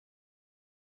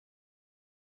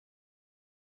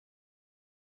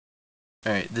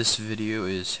Alright, this video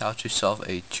is how to solve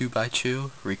a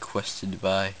 2x2 requested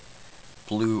by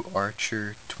Blue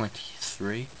Archer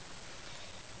 23.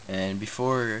 And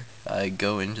before I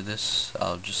go into this,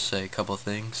 I'll just say a couple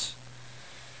things.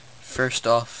 First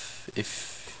off,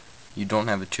 if you don't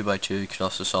have a 2x2, you could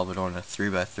also solve it on a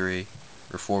 3x3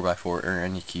 or 4x4 or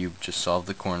any cube. Just solve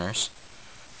the corners,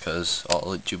 because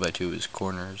all a 2x2 is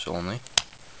corners only.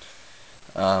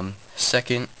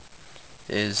 Second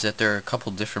is that there are a couple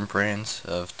different brands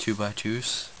of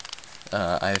 2x2s.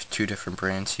 I have two different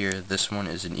brands here. This one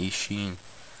is an Ishin,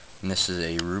 and this is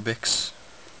a Rubik's.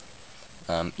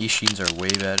 Ishins are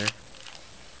way better.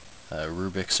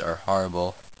 Rubik's are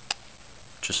horrible.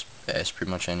 Just ask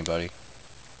pretty much anybody.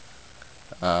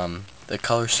 The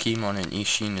color scheme on an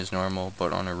Ishin is normal,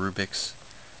 but on a Rubik's,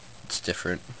 it's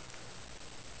different.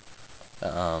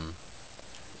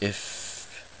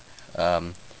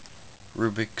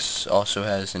 Rubik's also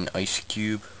has an ice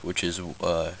cube, which is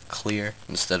clear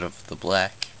instead of the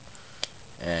black,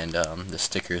 and the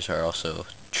stickers are also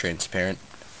transparent.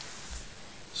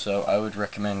 So I would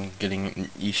recommend getting an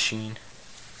Ishin.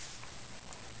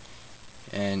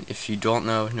 And if you don't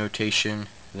know notation,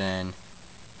 then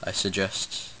I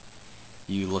suggest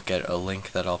you look at a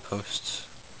link that I'll post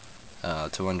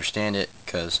to understand it,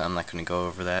 because I'm not going to go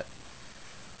over that.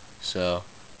 So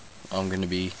I'm going to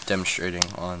be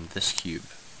demonstrating on this cube.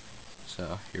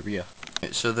 So here we go.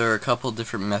 So there are a couple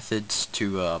different methods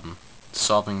to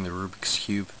solving the Rubik's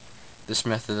Cube. This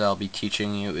method I'll be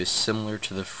teaching you is similar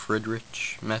to the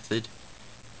Friedrich method,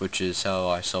 which is how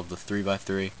I solve the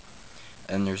 3x3.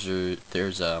 And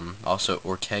there's also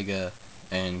Ortega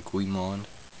and Guimond.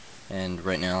 And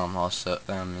right now I'm also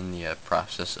in the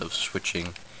process of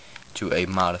switching to a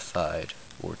modified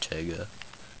Ortega.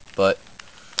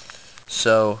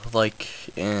 So,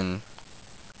 like in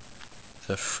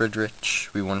the Friedrich,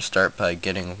 we want to start by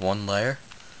getting one layer.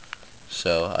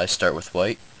 So I start with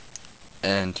white,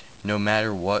 and no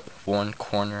matter what, one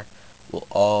corner will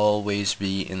always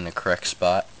be in the correct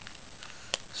spot.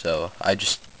 So I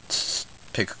just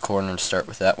pick a corner and start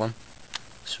with that one.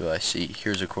 So I see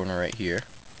here's a corner right here.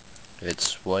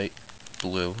 It's white,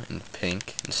 blue, and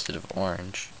pink instead of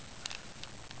orange.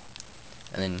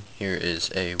 And then here is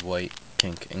a white,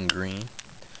 pink, and green.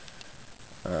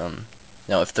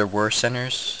 Now if there were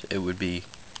centers, it would be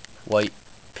white,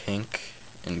 pink,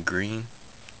 and green,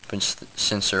 but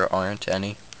since there aren't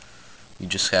any, you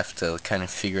just have to kind of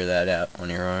figure that out on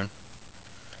your own.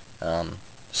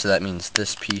 So that means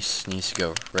this piece needs to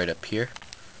go right up here.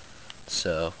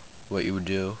 So what you would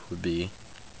do would be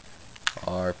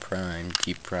R prime,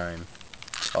 D prime,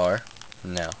 R.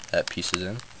 Now that piece is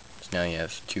in, so now you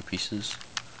have two pieces.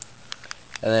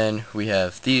 And then we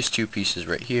have these two pieces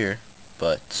right here,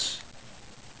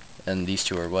 and these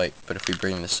two are white. But if we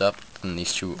bring this up, then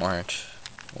these two aren't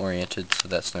oriented, so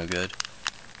that's no good.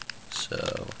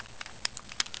 So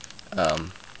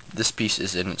this piece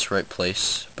is in its right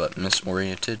place, but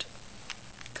misoriented,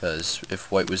 because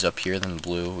if white was up here, then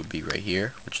blue would be right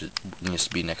here, which needs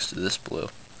to be next to this blue.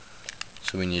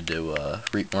 So we need to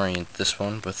reorient this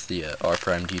one with the R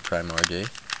prime, D prime, RD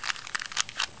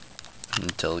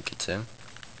until it gets in.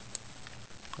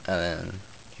 And then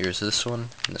here's this one,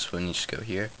 and this one needs to go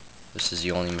here. This is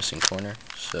the only missing corner,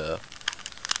 so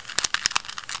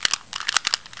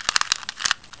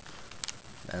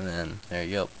and then there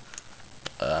you go.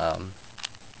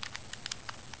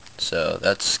 So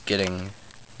that's getting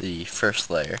the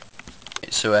first layer.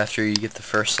 So after you get the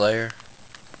first layer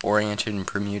oriented and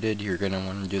permuted, you're going to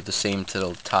want to do the same to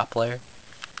the top layer,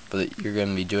 but you're going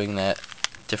to be doing that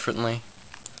differently.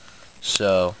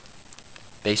 So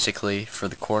basically, for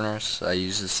the corners, I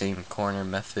use the same corner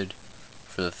method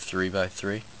for the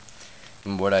 3x3.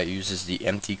 And what I use is the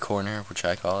empty corner, which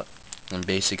I call it. And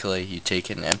basically, you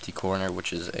take an empty corner,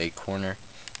 which is a corner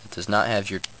that does not have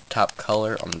your top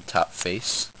color on the top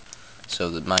face. So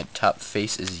that my top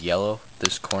face is yellow.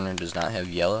 This corner does not have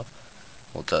yellow.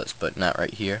 Well, it does, but not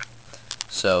right here.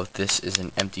 So this is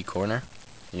an empty corner.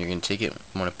 And you're going to take it,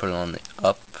 I'm going to put it on the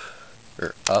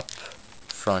up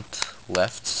front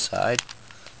left side.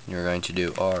 And you're going to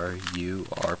do R, U,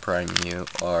 R prime, U,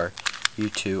 R,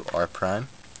 U2, R prime.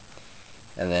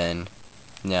 And then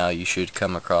now you should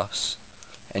come across.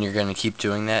 And you're going to keep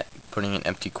doing that, putting an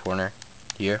empty corner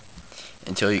here,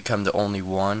 until you come to only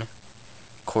one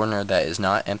corner that is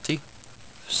not empty.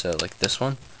 So like this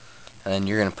one. And then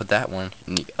you're going to put that one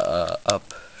in the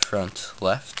up front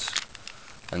left.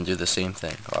 And do the same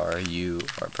thing. R, U,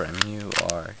 R prime, U,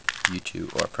 R,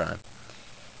 U2, R prime.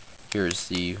 Here's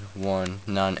the one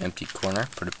non-empty corner.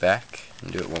 Put it back and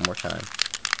do it one more time.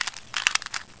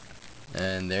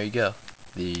 And there you go.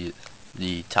 The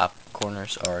the top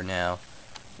corners are now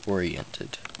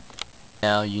oriented.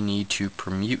 Now you need to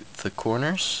permute the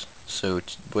corners. So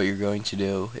what you're going to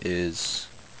do is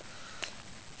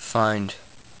find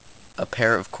a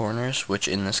pair of corners, which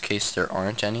in this case there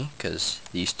aren't any, because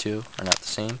these two are not the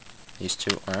same. These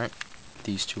two aren't,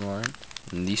 these two aren't,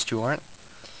 and these two aren't.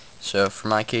 So for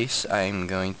my case, I'm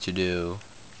going to do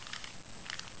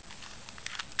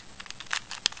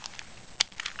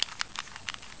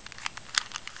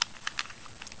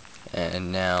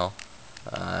and now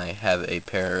I have a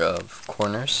pair of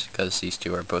corners because these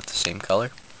two are both the same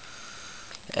color,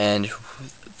 and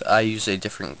I use a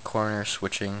different corner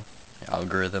switching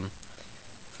algorithm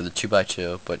for the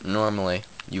 2x2, but normally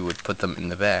you would put them in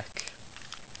the back,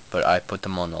 but I put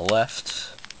them on the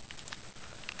left.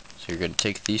 So you're going to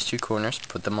take these two corners,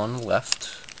 put them on the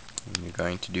left, and you're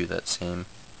going to do that same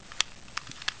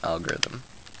algorithm.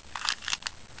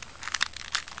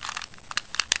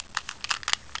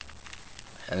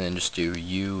 And then just do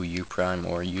U, U prime,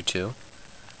 or U2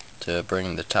 to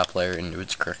bring the top layer into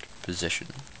its correct position.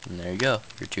 And there you go,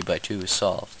 your 2x2 is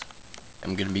solved.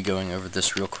 I'm going to be going over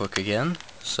this real quick again.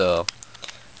 So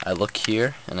I look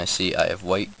here and I see I have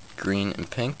white, green, and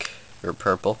pink, or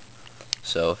purple.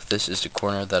 So this is the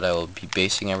corner that I will be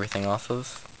basing everything off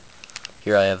of.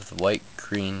 Here I have the white,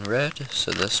 green, red,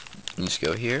 so this needs to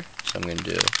go here. So I'm going to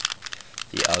do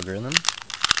the algorithm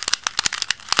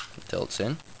until it's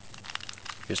in.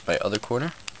 Here's my other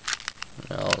corner,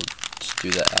 and I'll just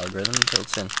do that algorithm until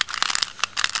it's in.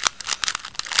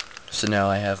 So now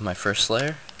I have my first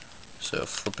layer, so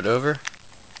flip it over,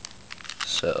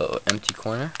 so empty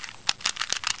corner,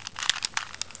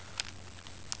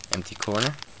 empty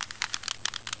corner,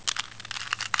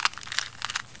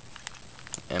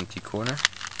 empty corner,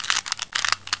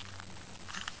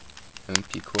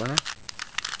 empty corner,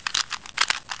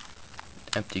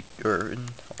 empty, or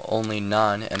only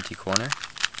non-empty corner,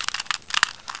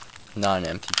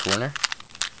 non-empty corner,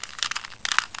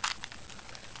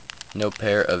 no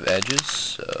pair of edges,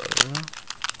 so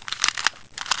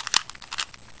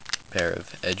pair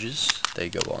of edges, they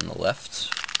go on the left,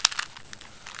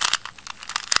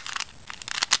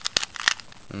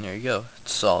 and there you go,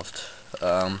 it's solved.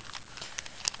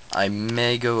 I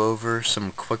may go over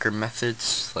some quicker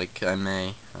methods, like I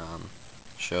may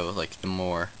show like the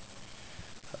more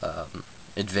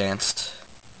advanced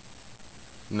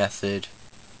method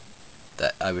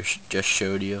that I just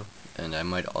showed you, and I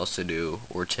might also do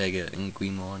Ortega and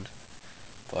Guimond,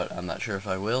 but I'm not sure if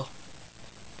I will.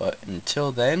 But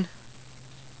until then,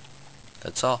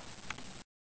 that's all.